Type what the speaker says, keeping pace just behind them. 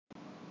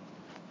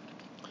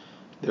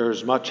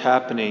There's much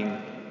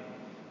happening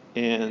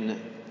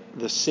in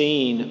the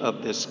scene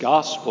of this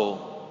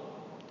gospel.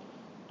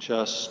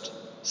 Just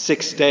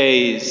 6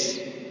 days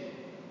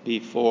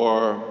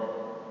before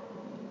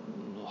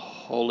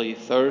Holy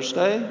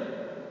Thursday, it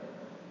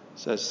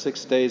says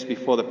 6 days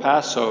before the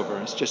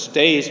Passover. It's just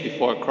days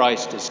before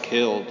Christ is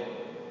killed.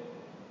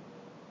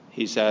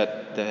 He's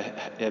at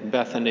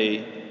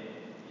Bethany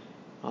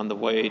on the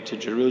way to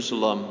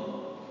Jerusalem,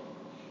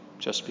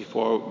 just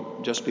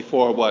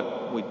before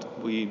what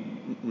we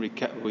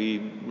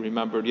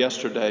remembered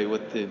yesterday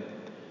with the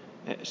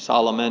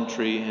solemn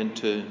entry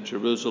into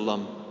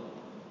Jerusalem.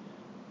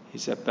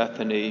 He's at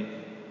Bethany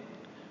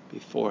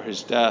before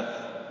his death.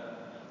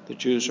 The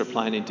Jews are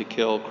planning to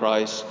kill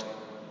Christ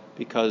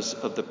because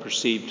of the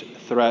perceived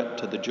threat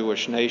to the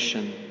Jewish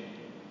nation.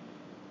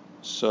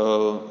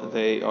 So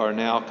they are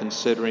now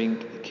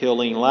considering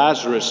killing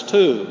Lazarus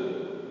too,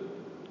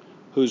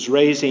 whose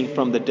raising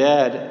from the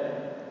dead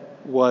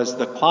was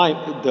the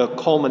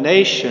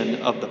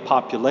culmination of the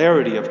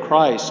popularity of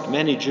Christ.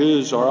 Many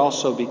Jews are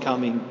also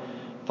becoming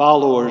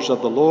followers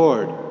of the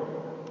Lord,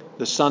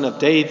 the Son of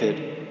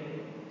David.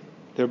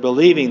 They're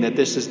believing that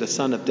this is the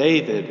Son of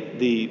David,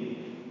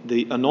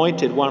 the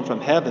anointed one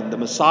from heaven, the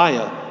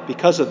Messiah,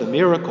 because of the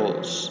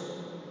miracles,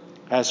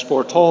 as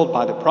foretold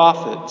by the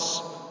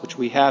prophets, which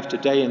we have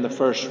today in the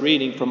first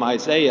reading from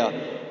Isaiah.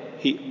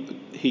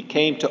 He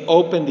came to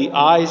open the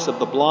eyes of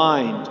the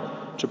blind,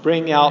 to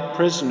bring out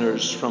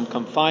prisoners from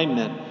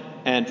confinement,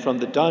 and from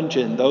the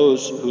dungeon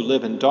those who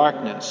live in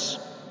darkness.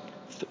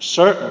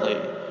 Certainly,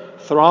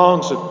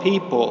 throngs of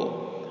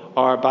people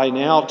are by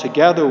now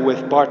together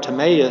with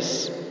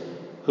Bartimaeus,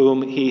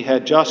 whom he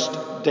had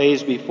just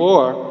days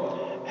before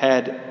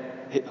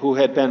who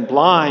had been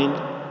blind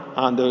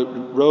on the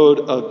road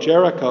of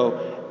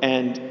Jericho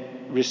and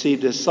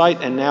received his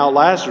sight, and now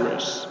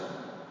Lazarus,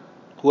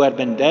 who had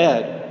been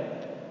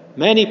dead.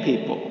 Many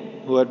people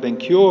who had been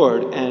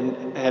cured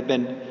and had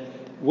been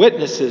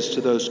witnesses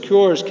to those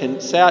cures can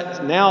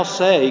now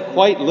say,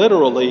 quite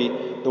literally,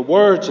 the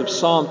words of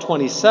Psalm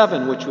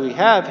 27, which we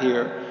have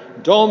here,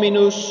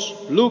 Dominus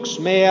lux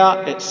mea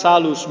et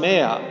salus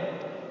mea.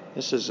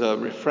 This is a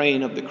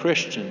refrain of the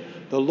Christian.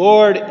 The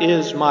Lord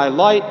is my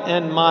light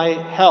and my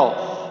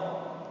health.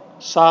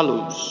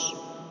 Salus,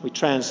 we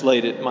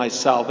translate it, my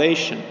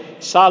salvation.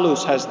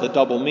 Salus has the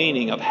double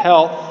meaning of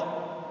health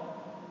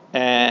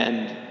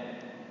and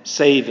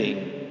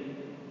saving.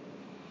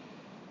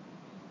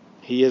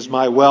 He is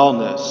my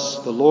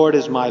wellness. The Lord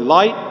is my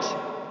light.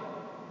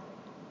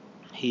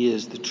 He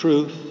is the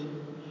truth,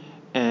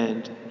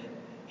 and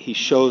He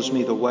shows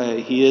me the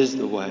way. He is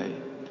the way,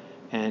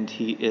 and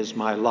He is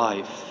my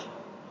life,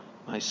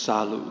 my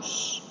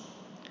salus.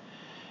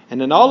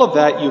 And in all of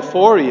that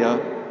euphoria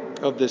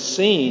of the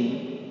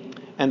scene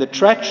and the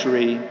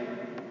treachery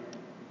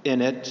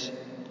in it,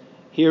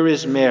 here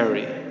is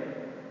Mary,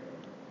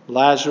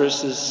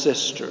 Lazarus'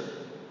 sister,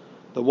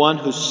 the one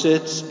who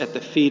sits at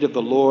the feet of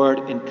the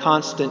Lord in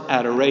constant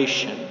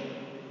adoration,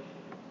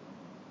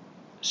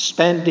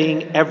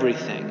 spending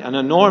everything, an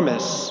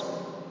enormous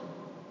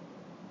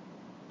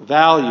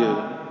value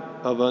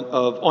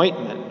of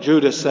ointment.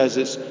 Judas says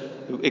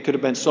it could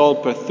have been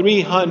sold for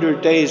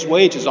 300 days'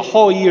 wages, a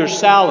whole year's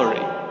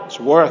salary. It's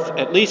worth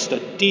at least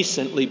a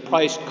decently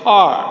priced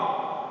car.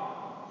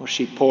 Well,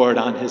 she poured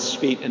on his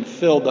feet and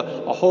filled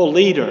a whole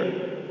liter.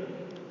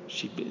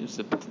 She was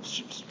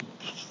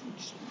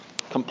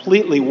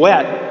completely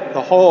wet.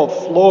 The whole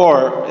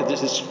floor at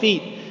his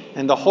feet,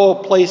 and the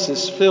whole place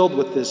is filled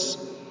with this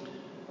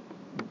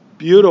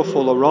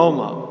beautiful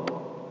aroma,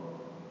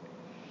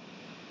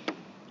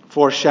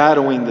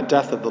 foreshadowing the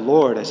death of the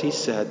Lord, as he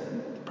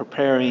said,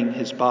 preparing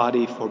his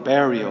body for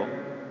burial.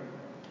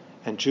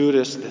 And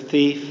Judas, the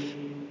thief,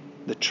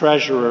 the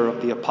treasurer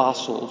of the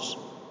apostles,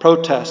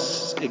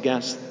 protests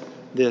against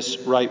this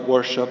right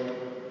worship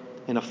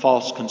in a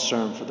false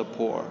concern for the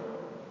poor,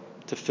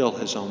 to fill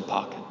his own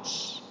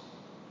pockets.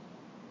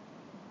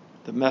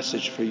 The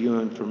message for you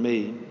and for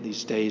me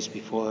these days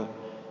before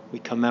we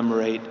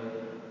commemorate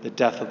the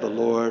death of the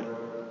Lord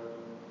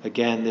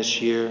again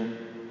this year,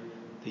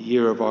 the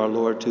year of our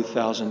Lord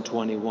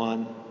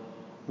 2021.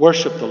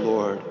 Worship the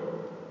Lord.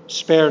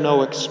 Spare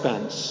no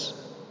expense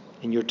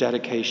in your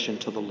dedication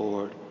to the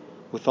Lord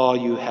with all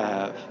you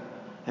have,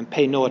 and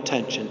pay no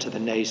attention to the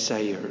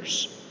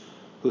naysayers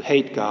who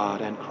hate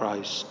God and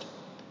Christ,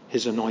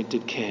 His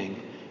anointed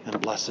King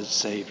and blessed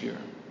Savior.